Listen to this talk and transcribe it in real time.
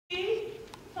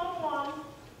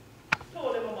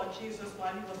Jesus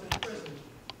while he was in prison.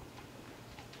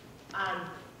 And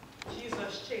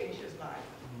Jesus changed his life.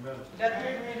 Amen. Let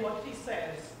me read what he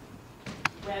says.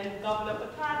 When Governor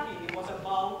Pataki was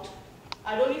about,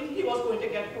 I don't know if he was going to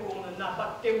get parole or not,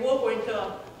 but they were going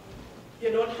to,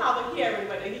 have a hearing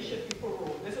whether he should be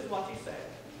paroled. This is what he said.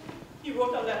 He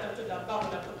wrote a letter to the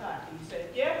Governor Pataki. He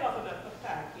said, "Dear Governor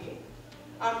Pataki,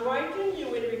 I'm writing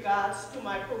you in regards to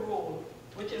my parole,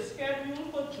 which is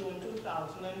scheduled for June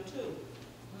 2002.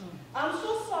 I'm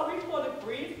so sorry for the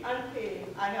grief and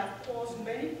pain I have caused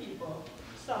many people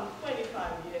some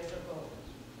 25 years ago.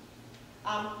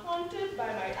 I'm haunted by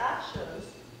my actions,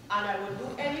 and I will do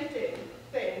anything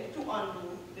to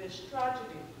undo this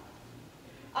tragedy.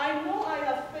 I know I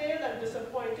have failed and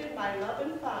disappointed my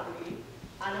loving family,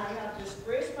 and I have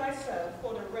disgraced myself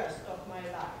for the rest of my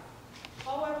life.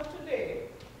 However, today,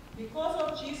 because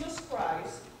of Jesus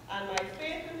Christ and my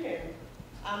faith in him,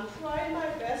 I'm trying my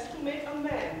best to make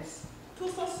amends to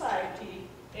society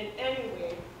in any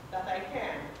way that I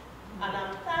can, and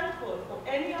I'm thankful for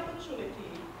any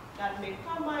opportunity that may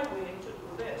come my way to do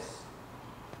this.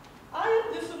 I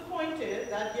am disappointed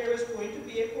that there is going to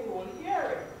be a parole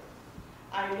hearing.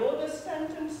 I know the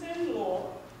sentencing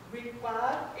law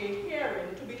required a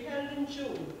hearing to be held in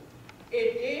June,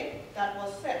 a date that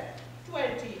was set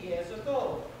 20 years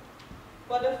ago.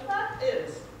 But the fact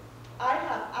is, I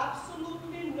have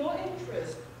absolutely no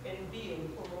interest in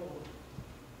being paroled.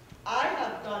 I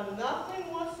have done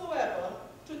nothing whatsoever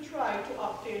to try to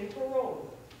obtain parole.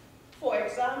 For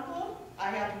example, I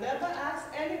have never asked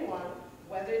anyone,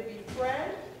 whether it be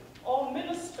friend or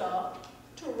minister,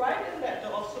 to write a letter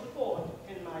of support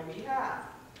in my behalf.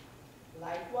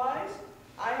 Likewise,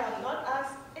 I have not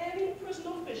asked any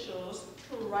prison officials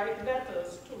to write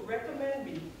letters to recommend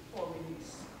me for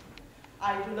release.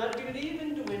 I do not believe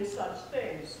in doing such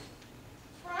things.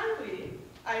 Frankly,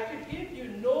 I could give you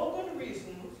no good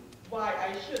reasons why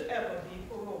I should ever be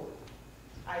paroled.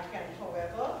 I can,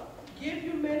 however, give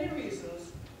you many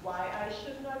reasons why I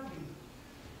should not be.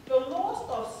 The loss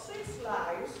of 6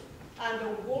 lives and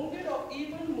the wounded or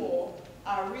even more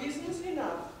are reasons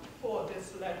enough for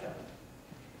this letter.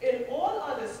 In all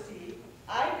honesty,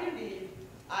 I believe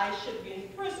I should be in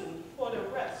prison for the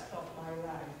rest of my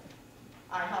life.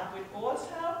 I have, with God's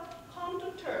help, come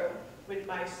to terms with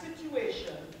my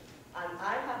situation, and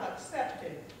I have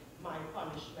accepted my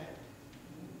punishment."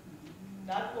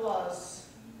 That was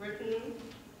written,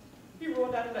 he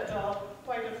wrote that letter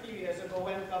quite a few years ago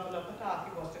when Governor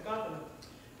Pataki was the governor.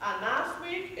 And last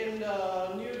week in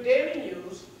the New Daily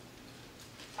News,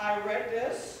 I read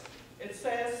this. It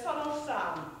says, "Son of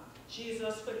Sam,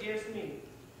 Jesus forgives me."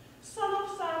 Son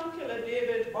of Sam killer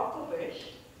David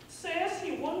Bukovich says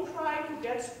he won't try to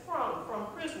get sprung from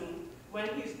prison when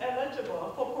he's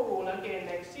eligible for parole again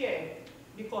next year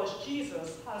because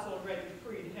Jesus has already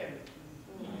freed him.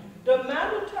 The man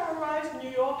who terrorized New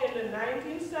York in the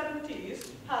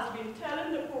 1970s has been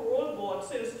telling the parole board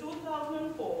since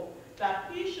 2004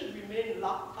 that he should remain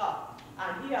locked up,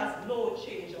 and he has no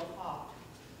change of heart.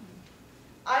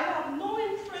 I have no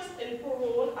interest in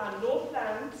parole and no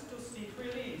plans to seek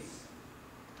release.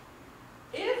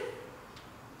 If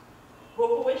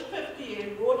Brokowicz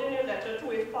 58 wrote in a letter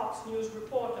to a Fox News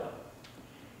reporter,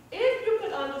 "If you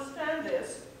can understand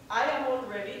this, I am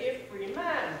already a free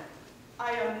man.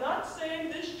 I am not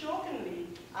saying this jokingly,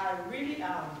 I really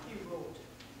am," he wrote.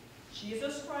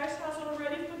 "Jesus Christ has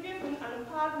already forgiven and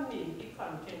pardoned me," he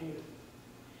continued.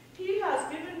 "He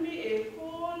has given me a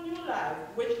whole new life,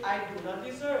 which I do not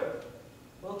deserve."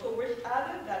 Berkowitz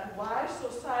added that while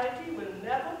society will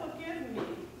never forgive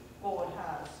me, God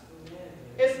has.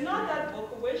 It's not that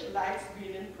Berkowitz likes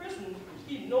being in prison.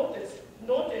 He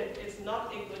noted it's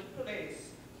not a good place.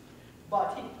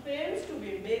 But he claims to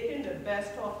be making the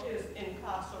best of his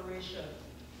incarceration.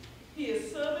 He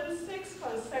is serving 6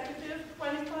 consecutive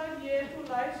 25-year to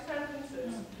life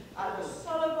sentences at the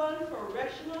Sullivan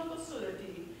Correctional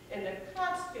Facility in the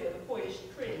Catskill for a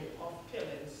string of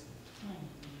killings.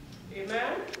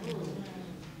 Amen?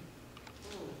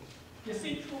 You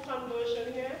see true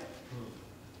conversion here?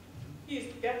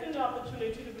 He's getting the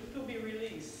opportunity to be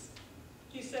released.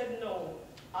 He said, "No,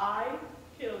 I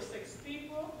killed 6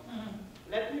 people.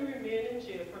 Let me remain in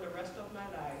jail for the rest of my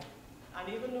life. And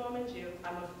even though I'm in jail,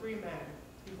 I'm a free man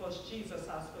because Jesus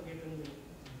has forgiven me."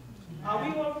 Are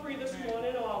we all free this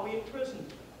morning, or are we in prison?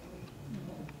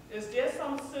 Is there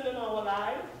some sin in our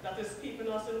life that is keeping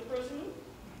us in prison?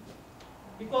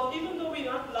 Because even though we're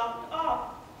not locked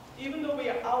up, even though we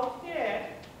are out here,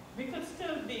 we could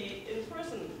still be in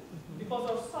prison because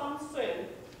of some sin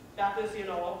that is,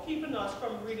 keeping us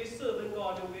from really serving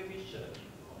God the way we should.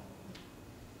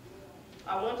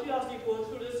 I want you, as you go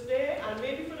through this day, and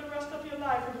maybe for the rest of your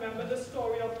life, remember the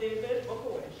story of David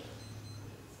Bokowish.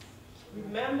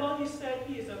 Remember, he said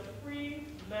he is a free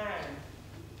man.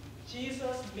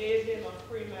 Jesus made him a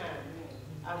free man.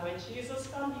 And when Jesus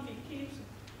comes, if he keeps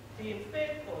being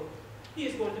faithful, he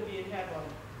is going to be in heaven.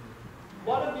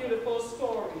 What a beautiful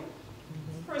story.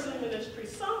 Prison ministry.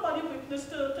 Somebody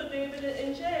witnessed to David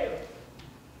in jail.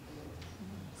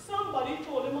 Somebody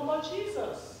told him about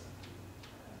Jesus.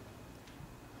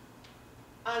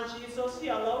 And he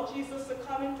allowed Jesus to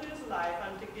come into his life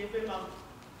and to give him a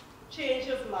change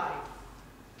of life.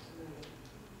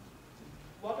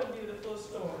 What a beautiful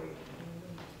story.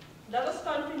 Let us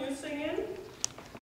continue singing.